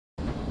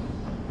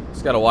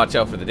Just gotta watch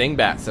out for the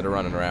dingbats that are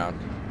running around.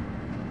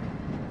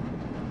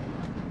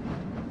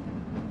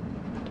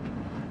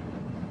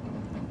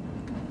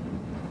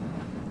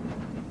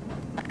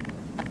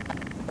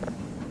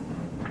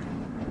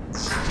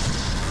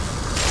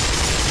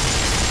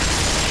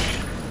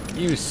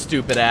 You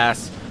stupid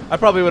ass. I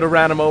probably would have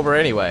ran him over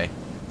anyway.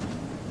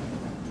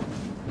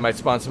 Might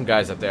spawn some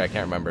guys up there, I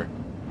can't remember.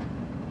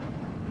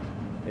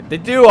 If they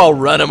do, I'll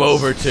run them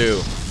over too.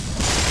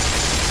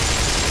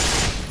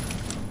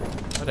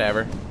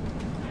 Whatever.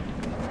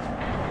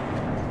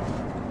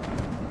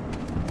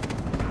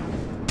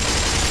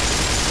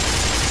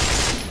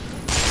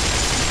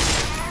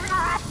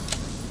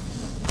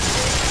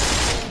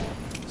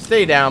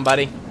 Stay down,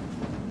 buddy.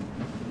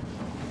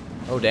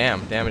 Oh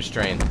damn, damage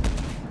train.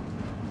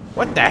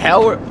 What the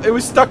hell? It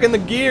was stuck in the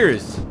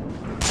gears.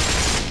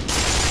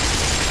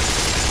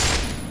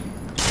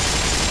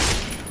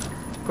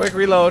 Quick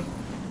reload.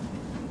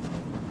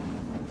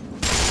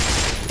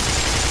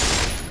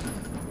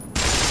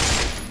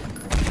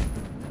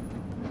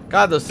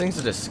 God, those things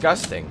are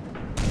disgusting.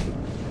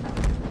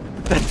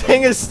 That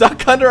thing is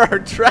stuck under our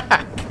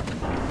track.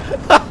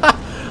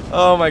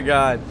 Oh my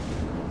god.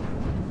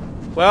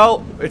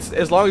 Well, it's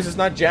as long as it's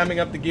not jamming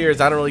up the gears,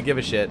 I don't really give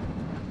a shit.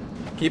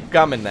 Keep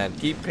coming then.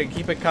 Keep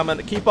it coming.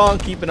 Keep on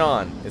keeping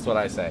on is what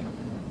I say.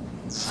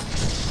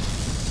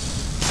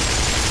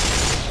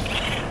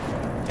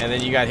 And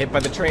then you got hit by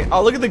the train.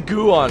 Oh, look at the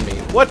goo on me.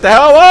 What the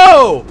hell?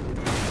 Whoa!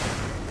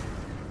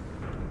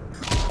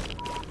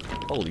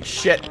 Holy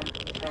shit.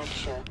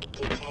 Pressure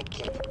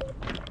detected.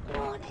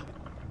 Warning.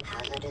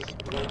 Hazardous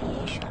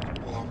radiation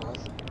levels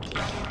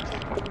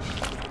detected.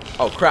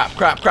 Oh crap,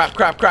 crap, crap,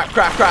 crap, crap,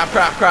 crap, crap,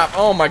 crap, crap.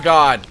 Oh my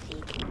god.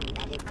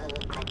 Seek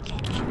medical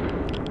attention.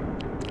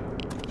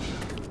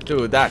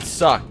 Dude, that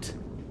sucked.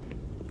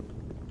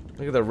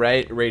 Look at the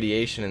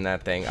radiation in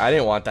that thing. I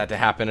didn't want that to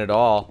happen at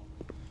all.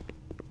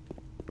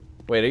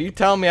 Wait, are you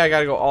telling me I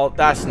gotta go all...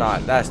 That's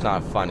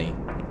not funny.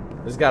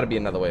 There's gotta be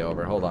another way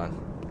over. Hold on.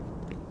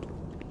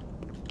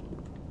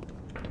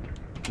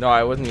 No,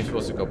 I wasn't even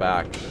supposed to go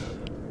back.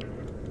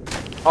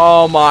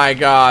 Oh my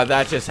god,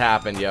 that just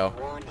happened, yo.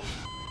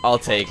 I'll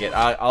take it.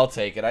 I'll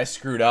take it. I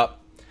screwed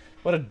up.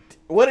 What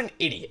an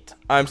idiot.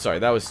 I'm sorry,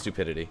 that was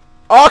stupidity.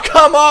 Oh,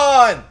 come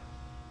on!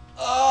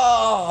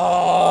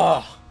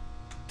 Oh!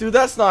 Dude,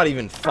 that's not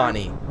even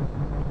funny.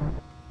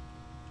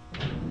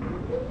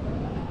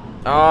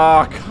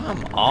 Oh,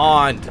 come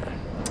on.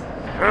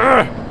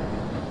 Ugh.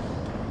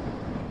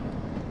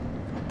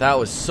 That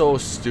was so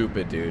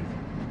stupid, dude.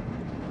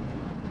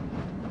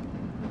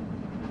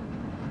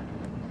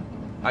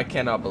 I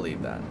cannot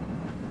believe that.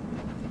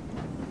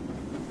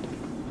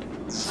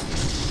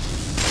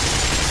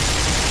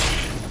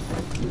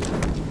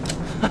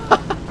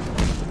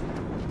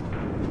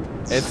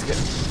 It's good.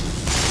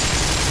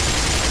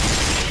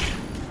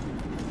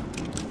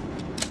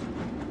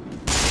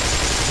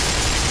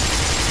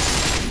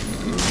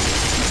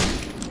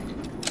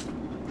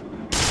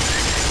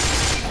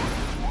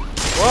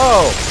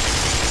 Whoa!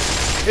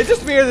 It's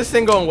just me or this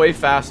thing going way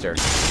faster.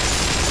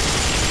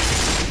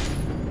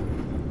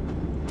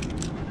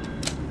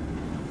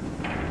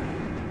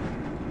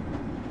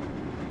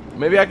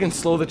 Maybe I can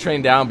slow the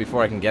train down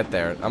before I can get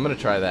there. I'm gonna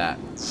try that.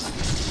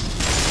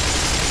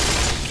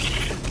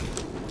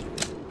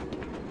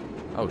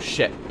 Oh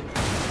shit.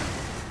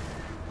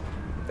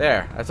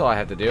 There, that's all I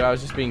had to do. I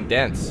was just being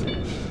dense.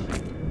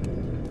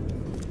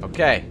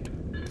 Okay.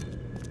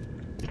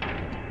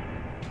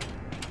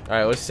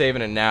 Alright, let's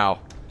saving it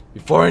now.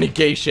 Before any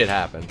gay shit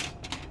happens.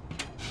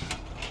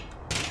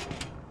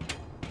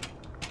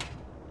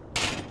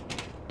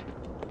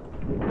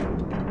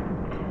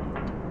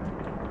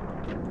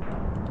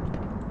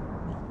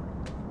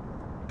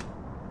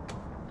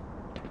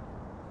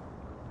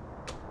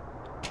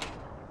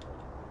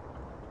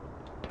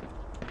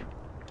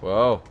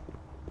 Whoa.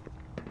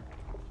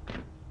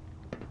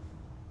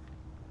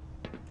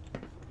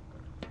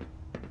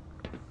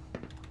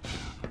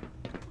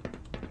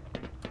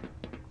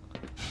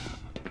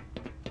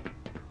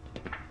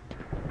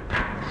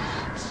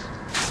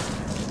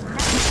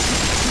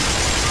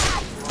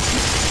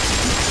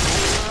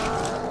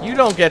 You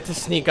don't get to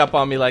sneak up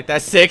on me like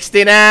that.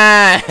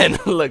 69!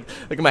 Look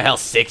at my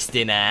health.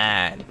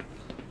 69.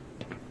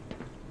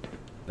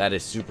 That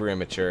is super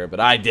immature, but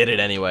I did it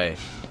anyway.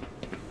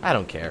 I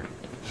don't care.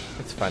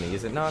 It's funny,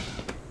 is it not?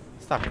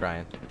 Stop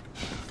crying.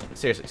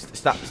 Seriously,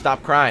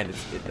 stop crying.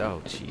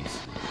 Oh, jeez.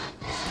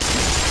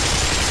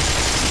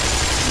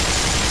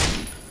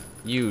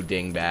 You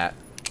dingbat.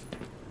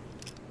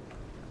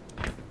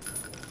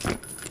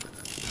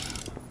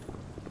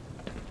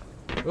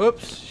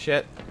 Oops,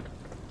 shit.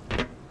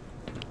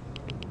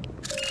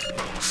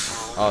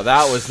 Oh,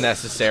 that was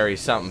necessary.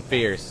 Something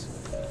fierce.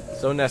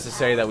 So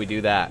necessary that we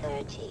do that.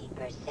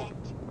 30%.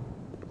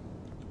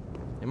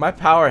 And my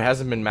power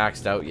hasn't been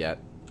maxed out yet.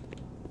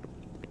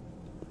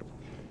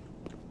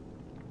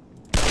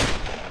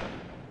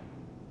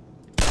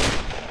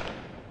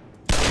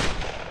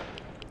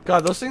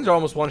 God, those things are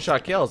almost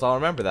one-shot kills. I'll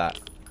remember that.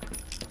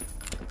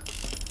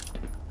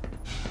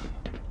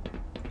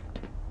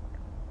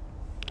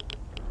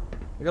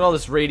 Look at all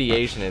this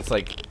radiation. It's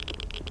like...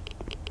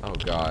 Oh,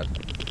 God.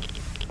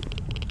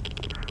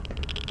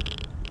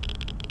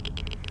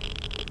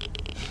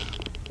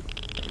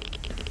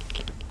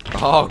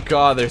 Oh,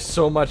 God, there's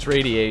so much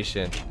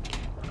radiation.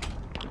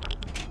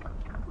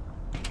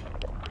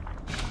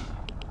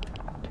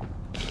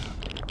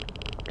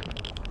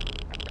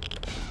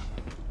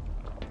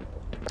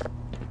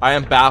 I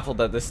am baffled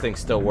that this thing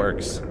still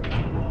works.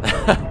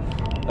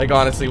 Like,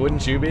 honestly,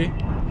 wouldn't you be?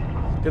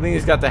 Good thing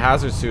he's got the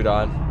hazard suit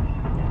on.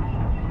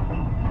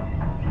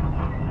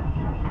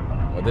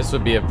 Well, this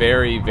would be a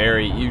very,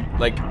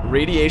 like,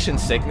 radiation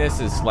sickness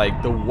is like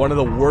one of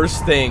the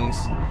worst things.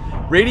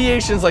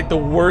 Radiation's like the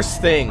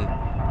worst thing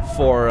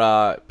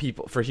for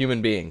people, for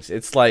human beings.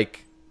 It's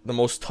like the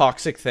most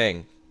toxic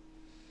thing.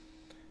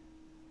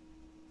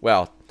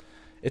 Well,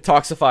 it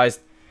toxifies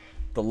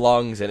the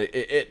lungs, and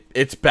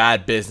it's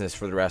bad business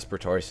for the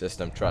respiratory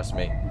system, trust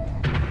me.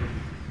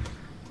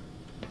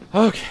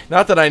 Okay,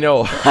 not that I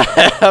know.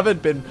 I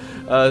haven't been,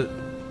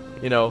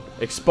 you know,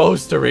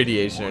 exposed to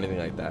radiation or anything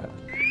like that.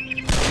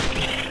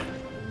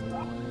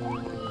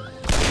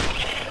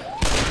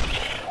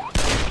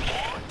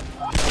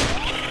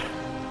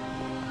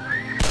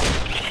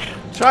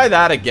 Try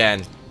that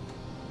again.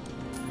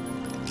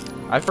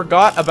 I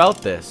forgot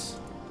about this.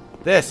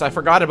 I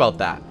forgot about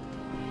that.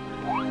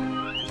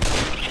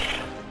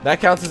 That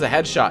counts as a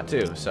headshot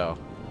too, so.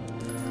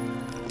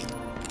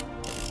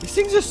 These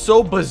things are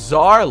so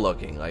bizarre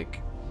looking,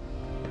 like.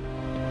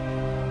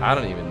 I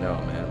don't even know,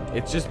 man.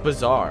 It's just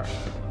bizarre.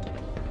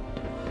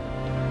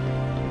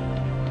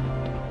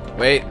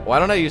 Wait, why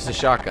don't I use the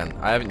shotgun?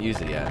 I haven't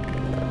used it yet.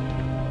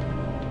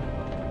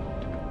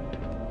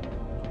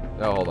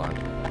 Oh, hold on.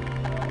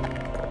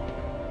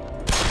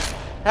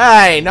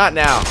 Hey, not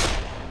now.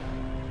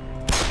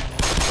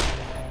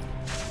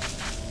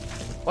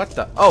 What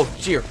the? Oh,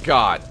 dear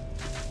God.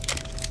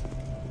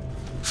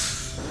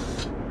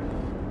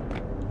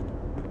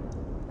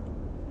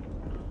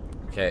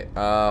 Okay,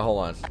 hold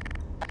on.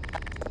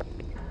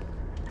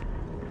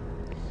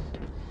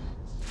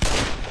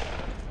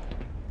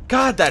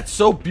 God, that's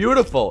so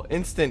beautiful.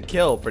 Instant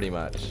kill, pretty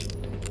much.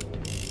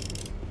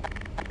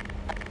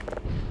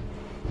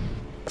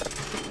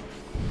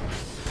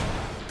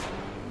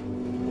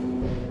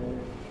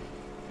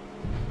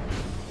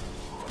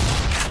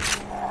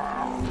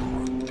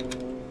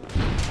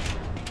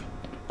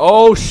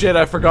 Oh shit,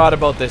 I forgot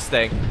about this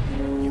thing.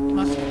 You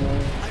must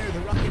fire the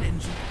rocket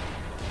engine.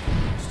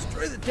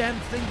 Destroy the damn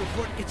thing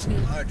before it gets any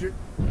larger.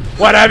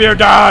 What have you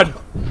done?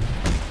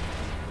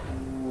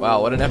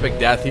 Wow, what an epic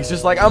death. He's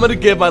just like, I'm gonna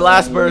give my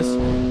last burst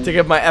to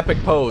give my epic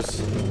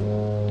pose.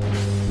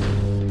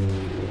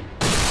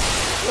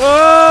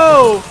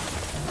 Oh!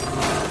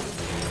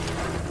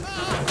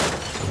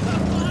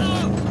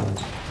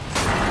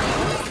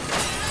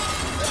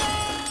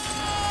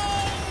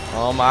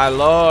 Oh my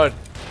lord.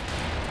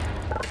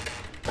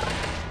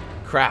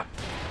 Crap.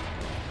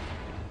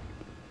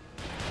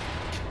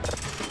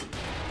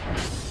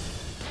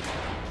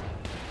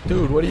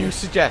 Dude, what do you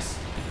suggest?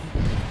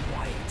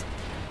 Quiet.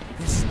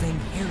 This thing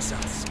hears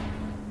us.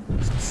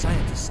 Some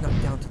scientists snuck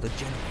down to the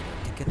generator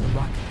to get the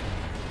rocket.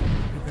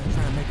 We're gonna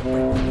try and make a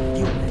break with the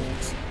fuel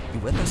mains. You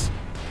with us?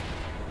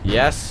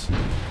 Yes.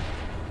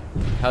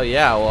 Hell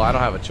yeah, well I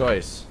don't have a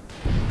choice.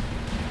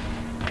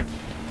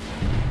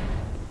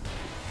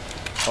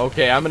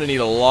 Okay, I'm gonna need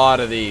a lot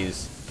of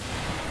these.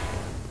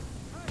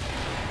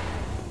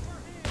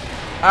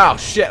 Oh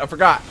shit, I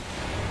forgot.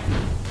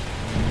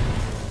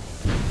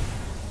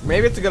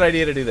 Maybe it's a good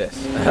idea to do this.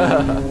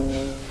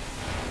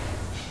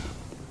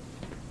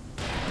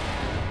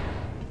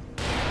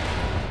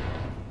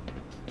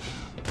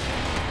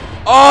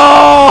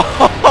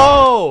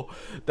 Oh!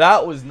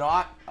 That was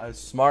not a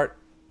smart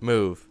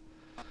move.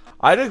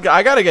 I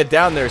gotta get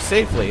down there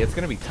safely. It's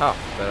gonna be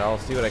tough, but I'll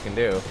see what I can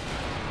do.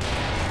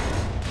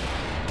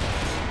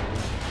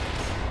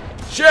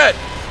 Shit!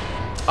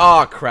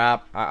 Oh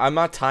crap. I'm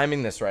not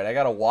timing this right. I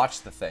gotta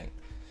watch the thing.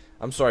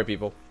 I'm sorry,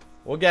 people.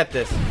 We'll get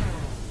this.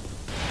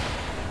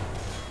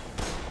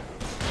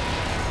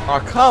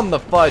 Oh, come the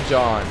fudge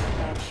on.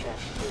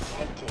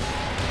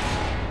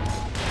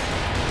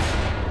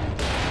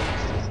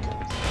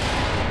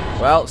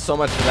 Well, so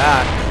much for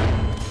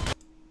that.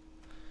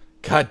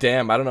 God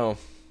damn, I don't know.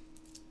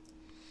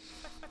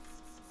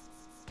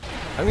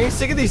 I'm getting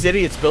sick of these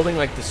idiots building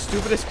like the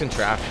stupidest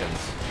contraptions.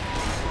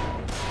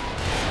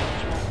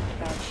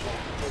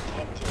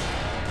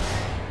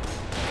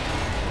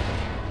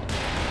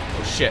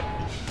 Oh shit.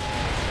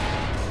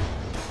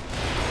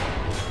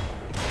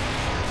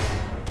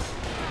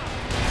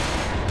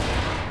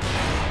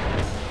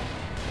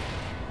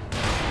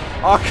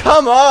 Oh,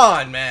 come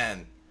on,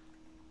 man.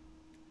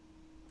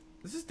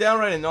 This is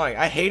downright annoying.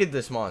 I hated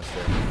this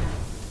monster.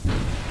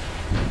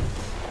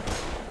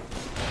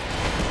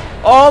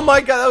 Oh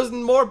my god, that was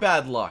more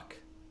bad luck.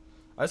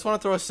 I just want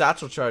to throw a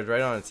satchel charge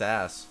right on its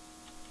ass.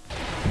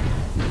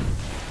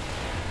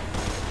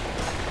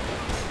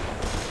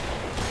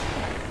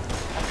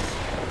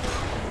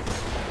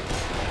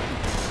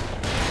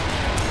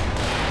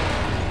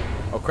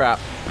 Oh crap.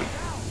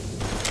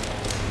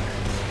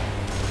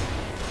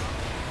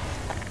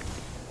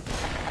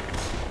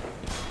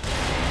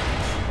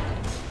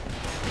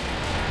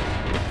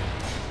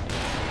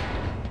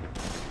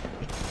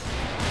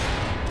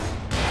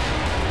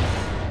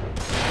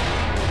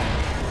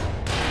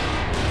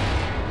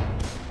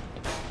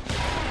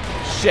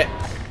 shit.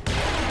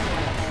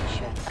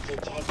 Fracture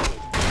detected.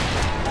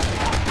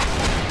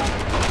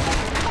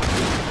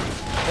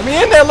 Let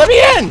me in there, let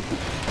me in!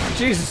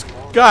 Jesus,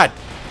 God,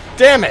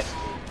 damn it.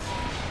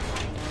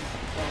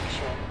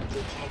 Fracture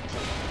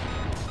detected.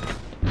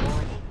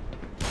 Warning.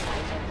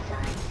 Vital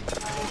signs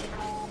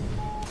critical.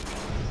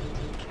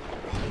 Proceeding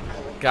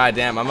medical. God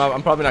damn,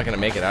 I'm probably not gonna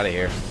make it out of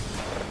here.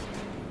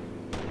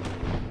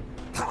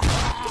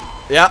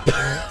 Yep.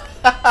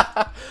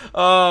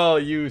 Oh,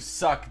 you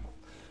suck.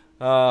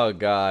 Oh,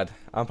 God.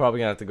 I'm probably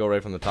gonna have to go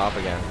right from the top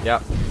again.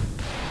 Yep.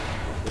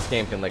 This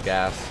game can lick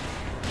ass.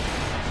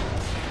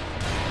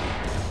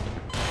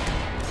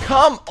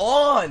 Come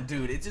on,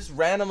 dude. It just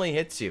randomly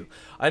hits you.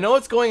 I know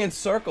it's going in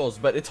circles,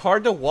 but it's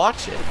hard to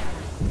watch it.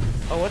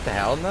 Oh, what the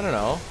hell?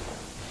 No.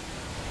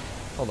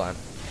 Hold on.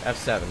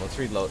 F7. Let's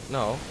reload.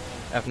 No.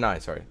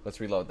 F9, sorry. Let's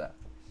reload that.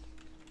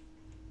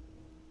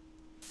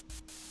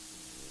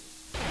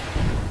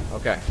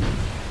 Okay.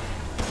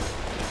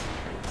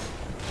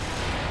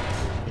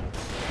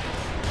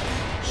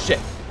 Shit.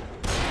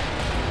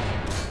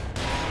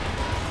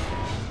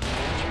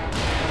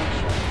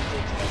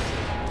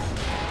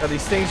 God,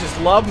 these things just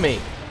love me.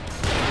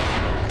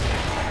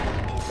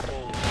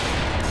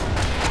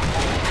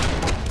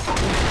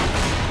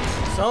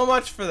 So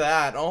much for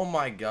that. Oh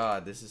my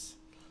God, this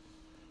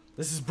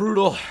is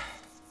brutal.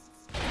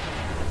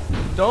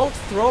 Don't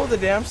throw the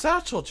damn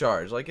satchel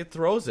charge. Like, it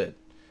throws it.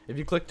 If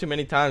you click too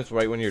many times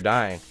right when you're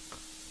dying,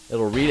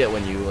 it'll read it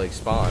when you like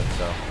spawn,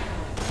 so.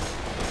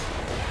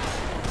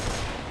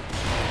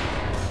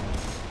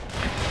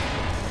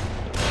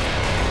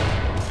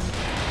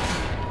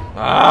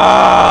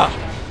 Ah!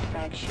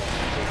 Fracture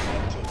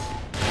detected.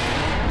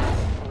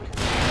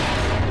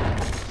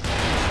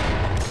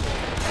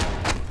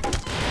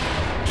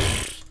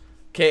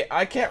 Okay,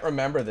 I can't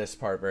remember this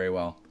part very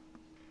well.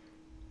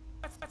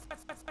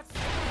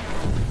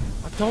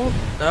 Don't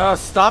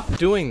stop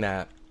doing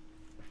that.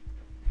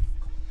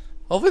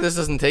 Hopefully this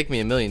doesn't take me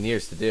a million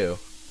years to do.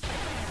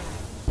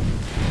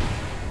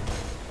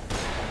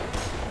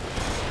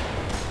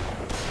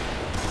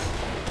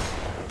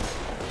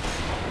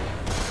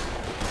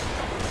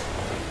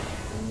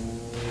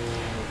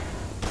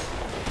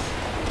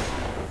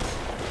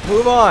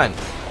 Move on.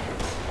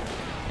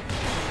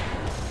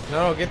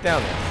 No, get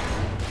down there.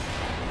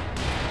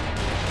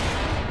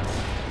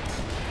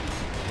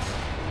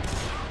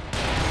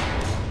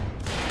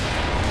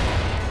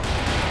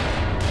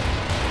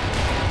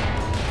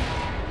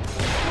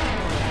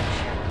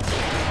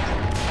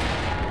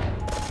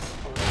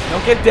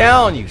 Don't get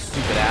down, you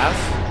stupid ass.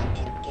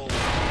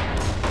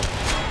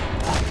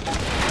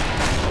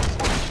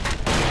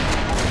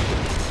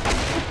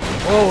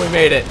 Oh, we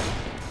made it.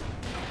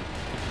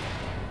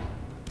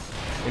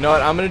 You know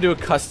what? I'm gonna do a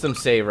custom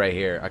save right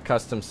here. A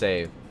custom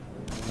save.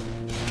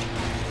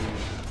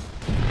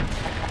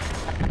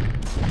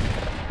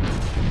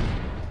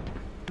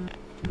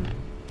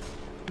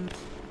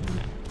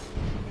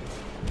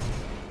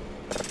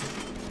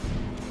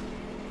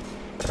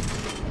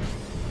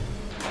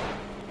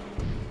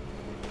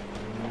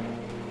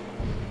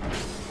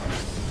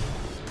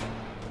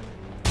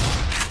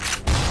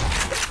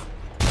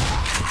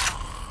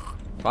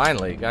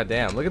 Finally,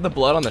 goddamn. Look at the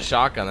blood on the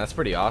shotgun. That's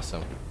pretty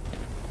awesome.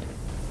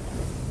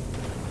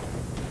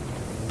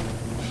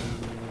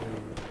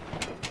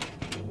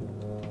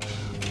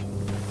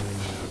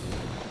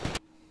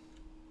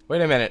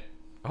 Wait a minute.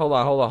 Hold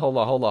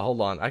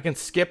on. I can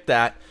skip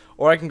that,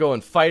 or I can go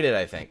and fight it,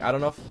 I think. I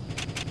don't know if...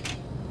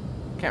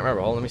 Can't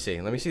remember. Hold on, let me see.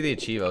 Let me see the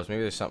achievos.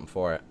 Maybe there's something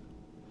for it.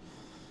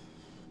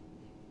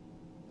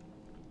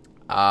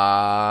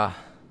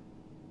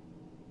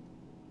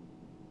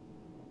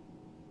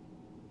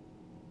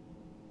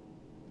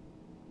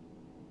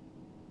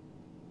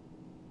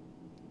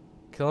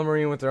 Kill a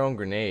Marine with their own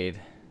grenade.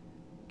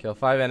 Kill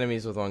 5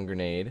 enemies with 1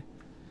 grenade.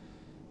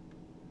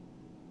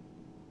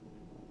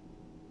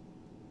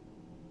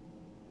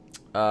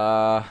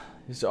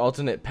 Use the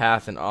alternate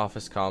path in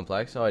office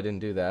complex. Oh, I didn't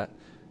do that.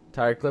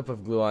 Tire clip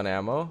of glue-on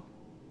ammo.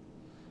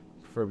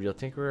 Proverbial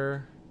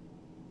tinkerer.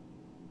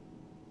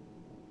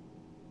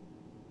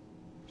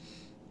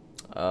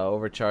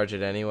 Overcharge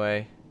it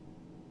anyway.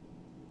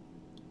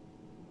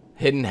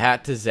 Hidden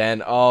hat to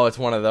Zen. Oh, it's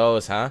one of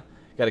those, huh?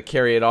 Gotta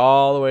carry it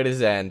all the way to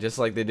Zen, just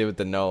like they did with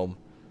the gnome.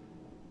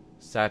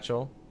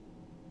 Satchel.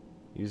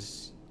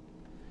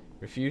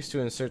 Refuse to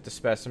insert the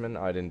specimen.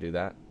 Oh, I didn't do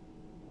that.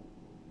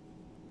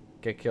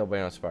 Get killed by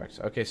no sparks.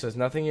 Okay, so there's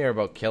nothing here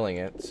about killing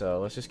it, so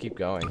let's just keep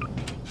going.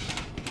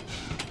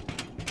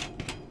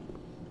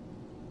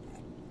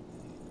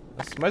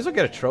 Might as well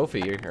get a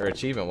trophy or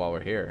achievement while we're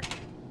here.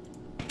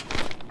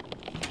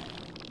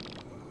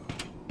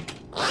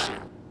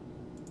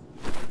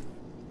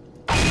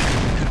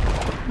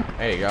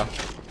 There you go.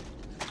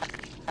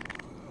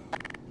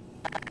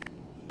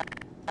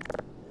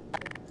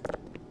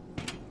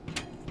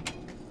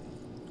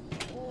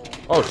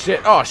 Oh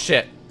shit, oh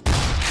shit.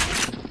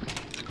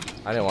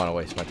 I didn't want to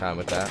waste my time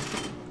with that.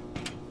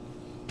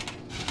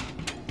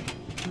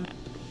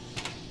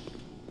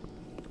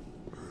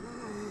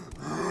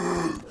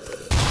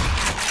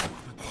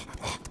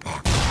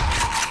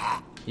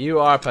 You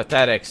are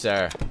pathetic,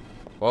 sir.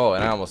 Whoa,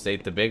 and I almost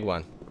ate the big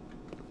one.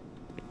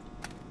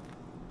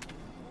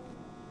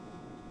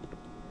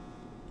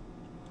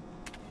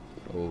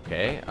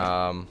 Okay,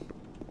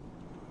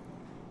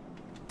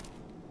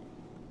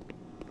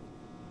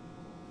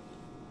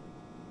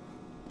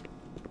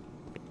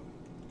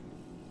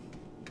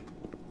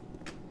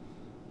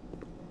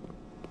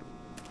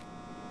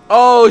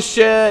 oh,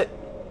 shit!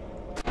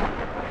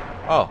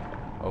 Oh,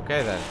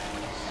 okay then.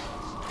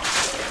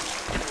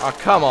 Oh,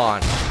 come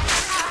on.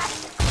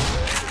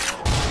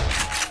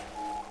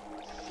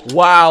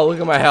 Wow, look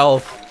at my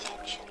health.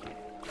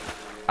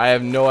 I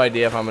have no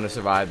idea if I'm gonna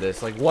survive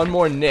this. Like, one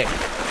more nick.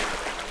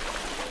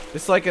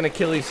 It's like an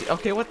Achilles...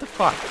 Okay, what the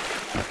fuck?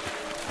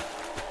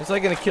 It's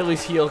like an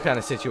Achilles heel kind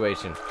of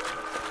situation.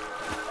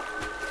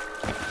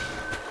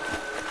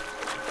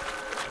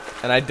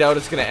 And I doubt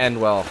it's gonna end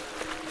well.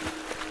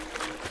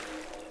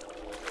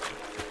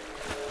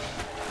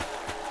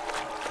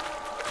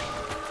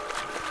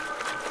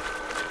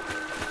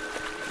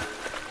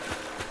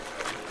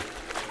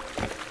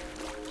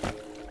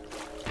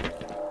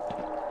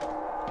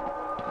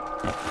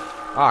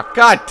 Oh,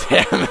 god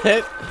damn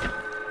it!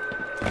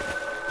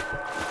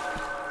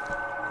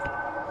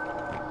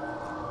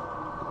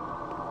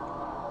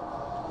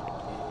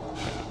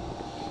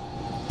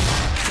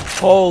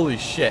 Holy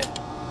shit.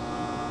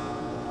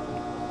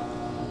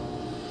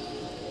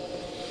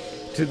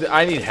 Dude,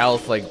 I need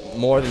health like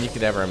more than you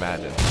could ever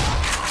imagine.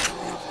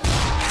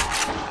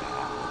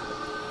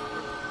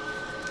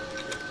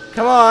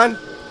 Come on!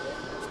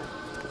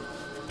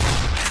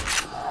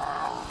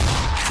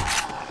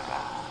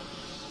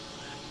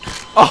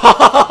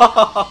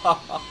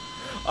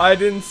 I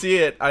didn't see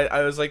it.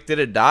 I was like, did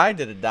it die?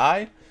 Did it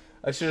die?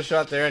 I should have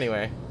shot there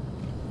anyway.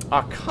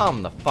 Oh,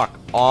 come the fuck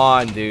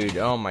on, dude.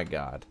 Oh my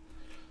god.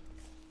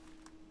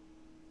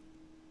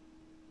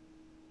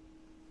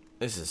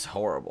 This is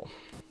horrible.